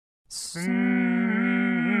SNESdrunk.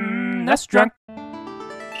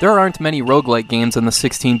 There aren't many roguelike games in the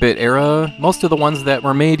 16-bit era. Most of the ones that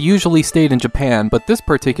were made usually stayed in Japan, but this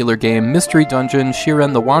particular game, Mystery Dungeon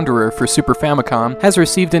Shiren the Wanderer for Super Famicom, has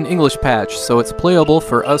received an English patch, so it's playable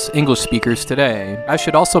for us English speakers today. I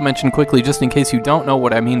should also mention quickly, just in case you don't know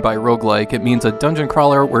what I mean by roguelike, it means a dungeon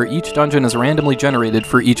crawler where each dungeon is randomly generated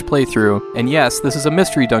for each playthrough. And yes, this is a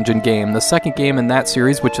Mystery Dungeon game, the second game in that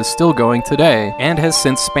series which is still going today, and has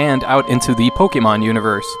since spanned out into the Pokemon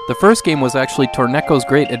universe. The first game was actually Torneko's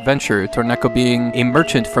Great Adventure, Torneko being a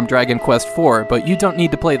merchant from Dragon Quest IV, but you don't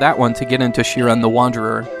need to play that one to get into Shiren the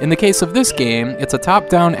Wanderer. In the case of this game, it's a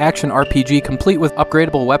top-down action RPG complete with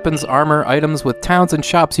upgradable weapons, armor, items with towns and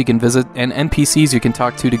shops you can visit, and NPCs you can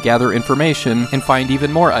talk to gather information and find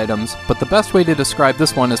even more items. But the best way to describe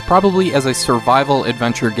this one is probably as a survival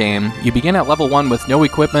adventure game. You begin at level 1 with no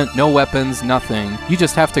equipment, no weapons, nothing. You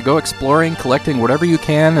just have to go exploring, collecting whatever you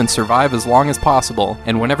can, and survive as long as possible.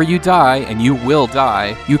 And whenever you die, and you will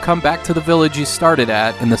die, you come back to the village you started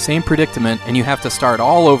at in the same predicament, and you have to start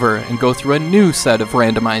all over and go through a new set of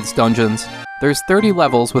randomized dungeons. There's 30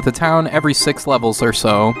 levels with a town every 6 levels or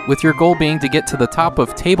so, with your goal being to get to the top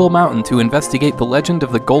of Table Mountain to investigate the legend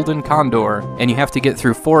of the Golden Condor, and you have to get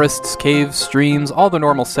through forests, caves, streams, all the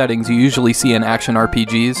normal settings you usually see in action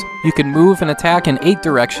RPGs. You can move and attack in 8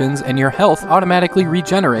 directions, and your health automatically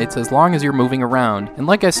regenerates as long as you're moving around. And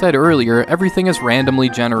like I said earlier, everything is randomly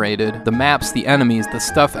generated. The maps, the enemies, the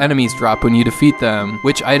stuff enemies drop when you defeat them,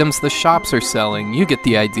 which items the shops are selling, you get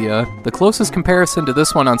the idea. The closest comparison to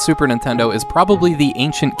this one on Super Nintendo is probably the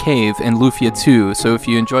Ancient Cave in Lufia 2, so if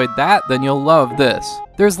you enjoyed that, then you'll love this.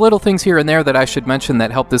 There's little things here and there that I should mention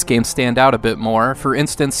that help this game stand out a bit more. For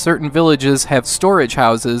instance, certain villages have storage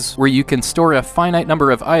houses where you can store a finite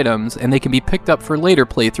number of items, and they can be picked up for later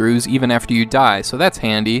playthroughs even after you die, so that's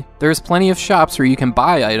handy. There's plenty of shops where you can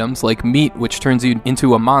buy items like meat, which turns you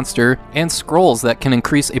into a monster, and scrolls that can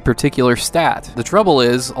increase a particular stat. The trouble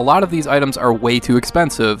is, a lot of these items are way too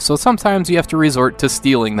expensive, so sometimes you have to resort to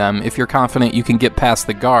stealing them if you're confident you can get past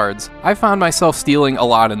the guards. I found myself stealing a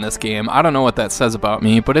lot in this game. I don't know what that says about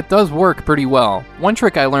me, but it does work pretty well. One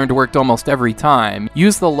trick I learned worked almost every time.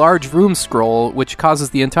 Use the large room scroll, which causes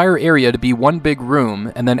the entire area to be one big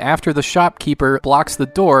room, and then after the shopkeeper blocks the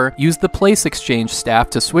door, use the place exchange staff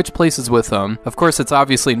to switch places with them. Of course, it's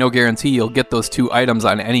obviously no guarantee you'll get those 2 items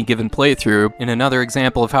on any given playthrough. In another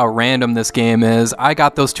example of how random this game is, I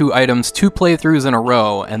got those 2 items 2 playthroughs in a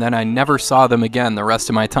row, and then I never saw them again the rest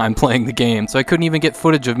of my time playing the game, so I couldn't even get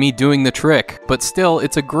footage of me doing the trick. But still,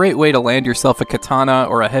 it's a great way to land yourself a katana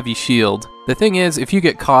or a heavy shield. The thing is, if you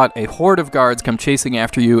get caught, a horde of guards come chasing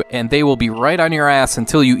after you, and they will be right on your ass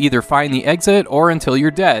until you either find the exit or until you're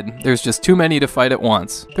dead. There's just too many to fight at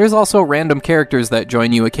once. There's also random characters that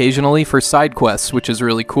join you occasionally for side quests, which is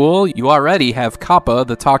really cool. You already have Kappa,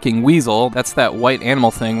 the talking weasel, that's that white animal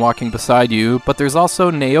thing walking beside you, but there's also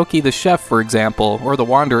Naoki the chef, for example, or the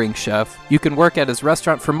wandering chef. You can work at his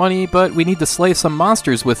restaurant for money, but we need to slay some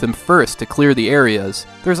monsters with him first to clear the areas.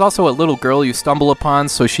 There's also a little girl you stumble upon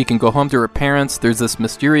so she can go home to her parents. There's this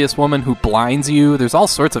mysterious woman who blinds you. There's all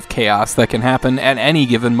sorts of chaos that can happen at any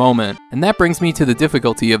given moment. And that brings me to the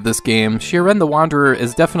difficulty of this game. Shiren the Wanderer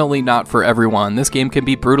is definitely not for everyone. This game can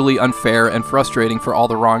be brutally unfair and frustrating for all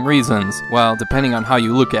the wrong reasons. Well, depending on how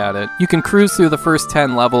you look at it. You can cruise through the first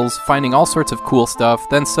 10 levels, finding all sorts of cool stuff,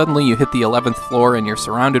 then suddenly you hit the 11th floor and you're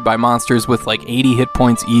surrounded by monsters with like 80 hit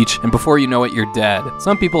points each, and before you know it, you're dead.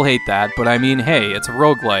 Some people hate that, but I mean, hey, it's a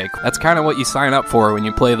roguelike. That's kind of what you sign up for when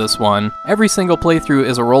you play this one. Every single playthrough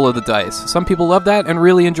is a roll of the dice. Some people love that and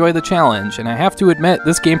really enjoy the challenge, and I have to admit,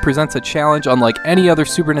 this game presents a challenge unlike any other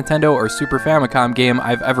Super Nintendo or Super Famicom game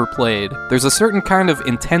I've ever played. There's a certain kind of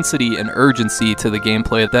intensity and urgency to the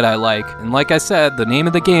gameplay that I like, and like I said, the name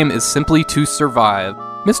of the game is simply to survive.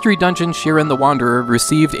 Mystery Dungeon Shiren the Wanderer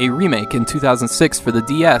received a remake in 2006 for the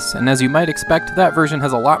DS, and as you might expect, that version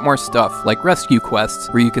has a lot more stuff, like rescue quests,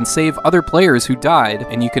 where you can save other players who died,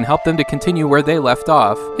 and you can help them to continue where they left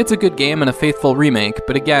off. It's a good game and a faithful remake,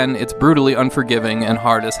 but again, it's brutally unforgiving and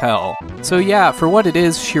hard as hell. So yeah, for what it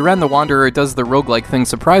is, Shiren the Wanderer does the roguelike thing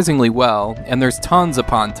surprisingly well, and there's tons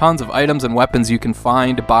upon tons of items and weapons you can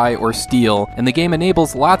find, buy, or steal, and the game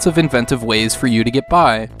enables lots of inventive ways for you to get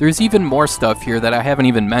by. There's even more stuff here that I haven't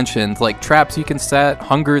even mentioned, like traps you can set,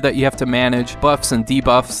 hunger that you have to manage, buffs and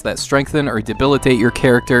debuffs that strengthen or debilitate your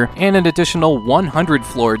character, and an additional 100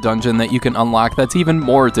 floor dungeon that you can unlock that's even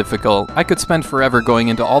more difficult. I could spend forever going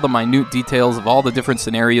into all the minute details of all the different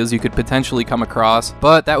scenarios you could potentially come across,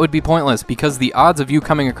 but that would be pointless because the odds of you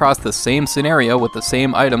coming across the same scenario with the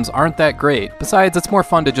same items aren't that great. Besides, it's more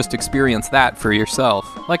fun to just experience that for yourself.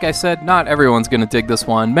 Like I said, not everyone's gonna dig this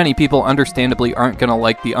one. Many people understandably aren't gonna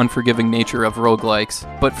like the unforgiving nature of roguelikes.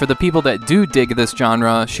 But for the people that do dig this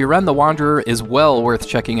genre, Shiren the Wanderer is well worth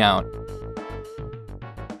checking out.